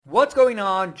What's going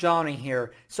on? Johnny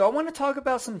here. So I want to talk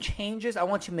about some changes I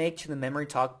want to make to the Memory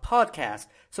Talk podcast.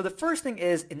 So the first thing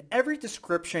is, in every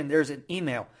description, there's an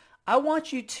email. I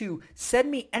want you to send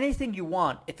me anything you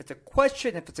want. If it's a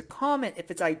question, if it's a comment,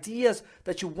 if it's ideas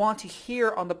that you want to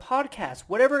hear on the podcast,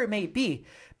 whatever it may be.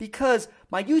 Because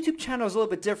my YouTube channel is a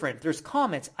little bit different. There's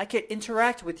comments. I can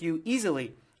interact with you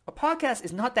easily. A podcast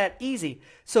is not that easy.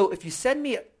 So if you send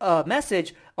me a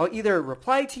message, I'll either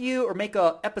reply to you or make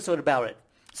an episode about it.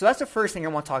 So that's the first thing I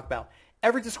want to talk about.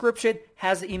 Every description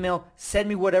has the email. Send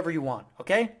me whatever you want,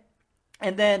 okay?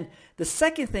 And then the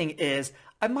second thing is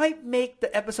I might make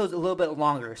the episodes a little bit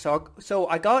longer. So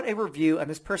I got a review, and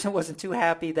this person wasn't too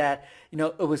happy that,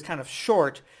 it was kind of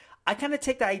short. I kind of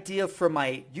take the idea from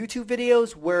my YouTube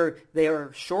videos where they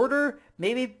are shorter.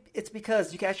 Maybe it's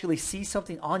because you can actually see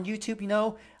something on YouTube,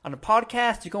 On a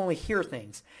podcast, you can only hear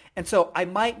things. And so I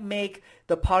might make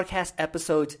the podcast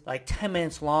episodes like 10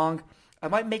 minutes long. I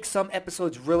might make some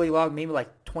episodes really long, maybe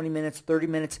like 20 minutes, 30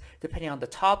 minutes, depending on the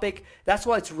topic. That's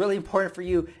why it's really important for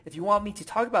you. If you want me to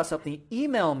talk about something,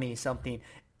 email me something.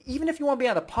 Even if you want to be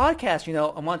on the podcast,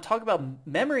 I want to talk about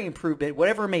memory improvement,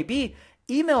 whatever it may be,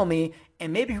 email me,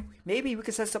 and maybe we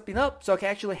can set something up so I can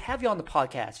actually have you on the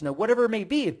podcast, whatever it may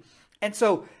be. And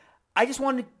so I just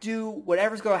want to do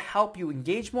whatever's going to help you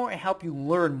engage more and help you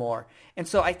learn more. And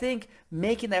so I think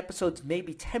making the episodes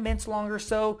maybe 10 minutes long or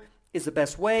so is the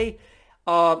best way.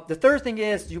 The third thing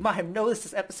is, you might have noticed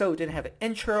this episode didn't have an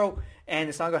intro, and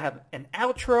it's not going to have an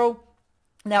outro.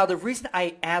 Now, the reason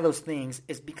I add those things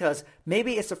is because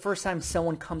maybe it's the first time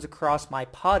someone comes across my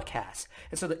podcast.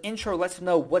 And so the intro lets them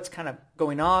know what's kind of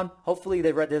going on. Hopefully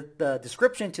they read the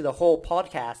description to the whole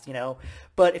podcast,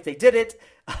 But if they didn't,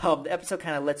 the episode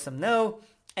kind of lets them know.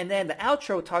 And then the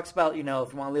outro talks about, if you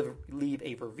want to leave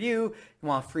a review, you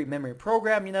want a free memory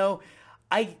program,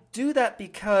 I do that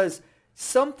because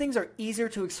some things are easier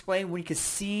to explain when you can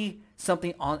see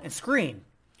something on a screen.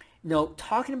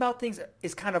 Talking about things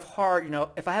is kind of hard.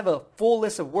 If I have a full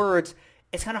list of words,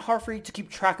 it's kind of hard for you to keep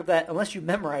track of that unless you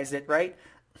memorize it, right?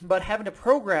 But having a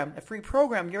free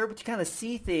program, you're able to kind of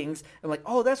see things and like,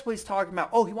 oh, that's what he's talking about.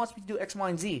 Oh, he wants me to do X, Y,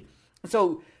 and Z. And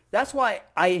so that's why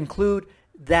I include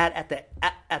that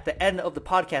at the end of the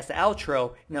podcast, the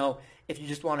outro. If you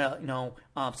just want to,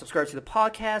 subscribe to the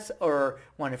podcast or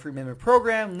want a free memory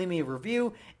program, leave me a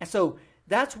review. And so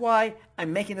that's why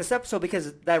I'm making this episode,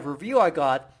 because that review I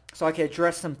got, so I can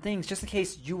address some things just in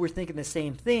case you were thinking the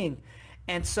same thing.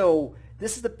 And so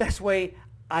this is the best way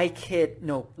I could,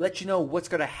 let you know what's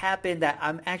going to happen, that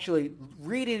I'm actually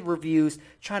reading reviews,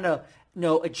 trying to,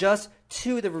 adjust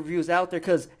to the reviews out there,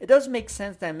 because it does make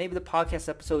sense that maybe the podcast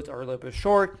episodes are a little bit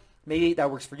short. Maybe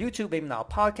that works for YouTube, maybe not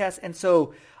a podcast. And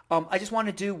so I just want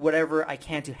to do whatever I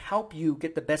can to help you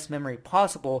get the best memory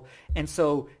possible. And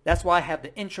so that's why I have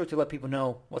the intro to let people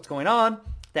know what's going on.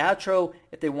 The outro,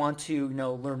 if they want to,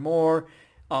 learn more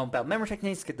about memory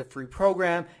techniques, get the free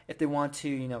program. If they want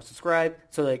to, subscribe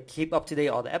so they keep up to date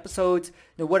all the episodes,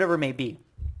 whatever it may be.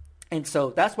 And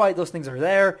so that's why those things are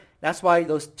there. That's why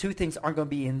those two things aren't going to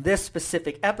be in this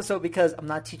specific episode, because I'm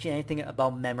not teaching anything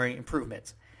about memory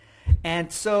improvements.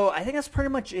 And so I think that's pretty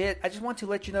much it. I just want to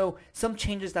let you know some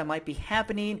changes that might be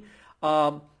happening.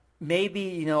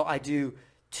 Maybe, I do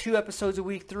 2 episodes a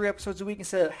week, 3 episodes a week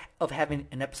instead of having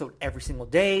an episode every single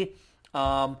day.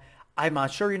 I'm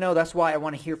not sure, that's why I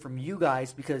want to hear from you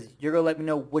guys, because you're going to let me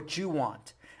know what you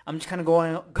want. I'm just kind of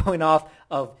going off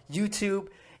of YouTube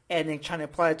and then trying to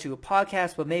apply it to a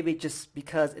podcast, but maybe just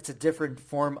because it's a different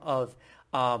form of,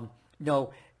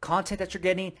 content that you're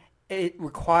getting, it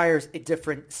requires a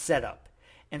different setup.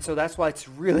 And so that's why it's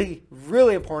really,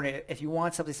 really important. If you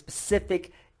want something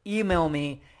specific, email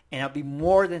me, and I'll be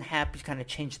more than happy to kind of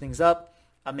change things up.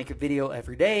 I'll make a video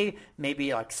every day.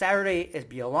 Maybe like Saturday, it'd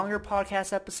be a longer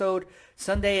podcast episode.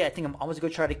 Sunday, I think I'm always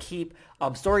going to try to keep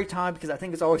story time, because I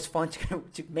think it's always fun to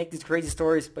make these crazy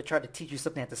stories, but try to teach you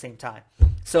something at the same time.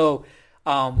 So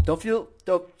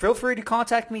feel free to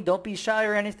contact me. Don't be shy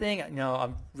or anything.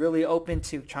 I'm really open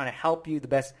to trying to help you the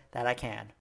best that I can.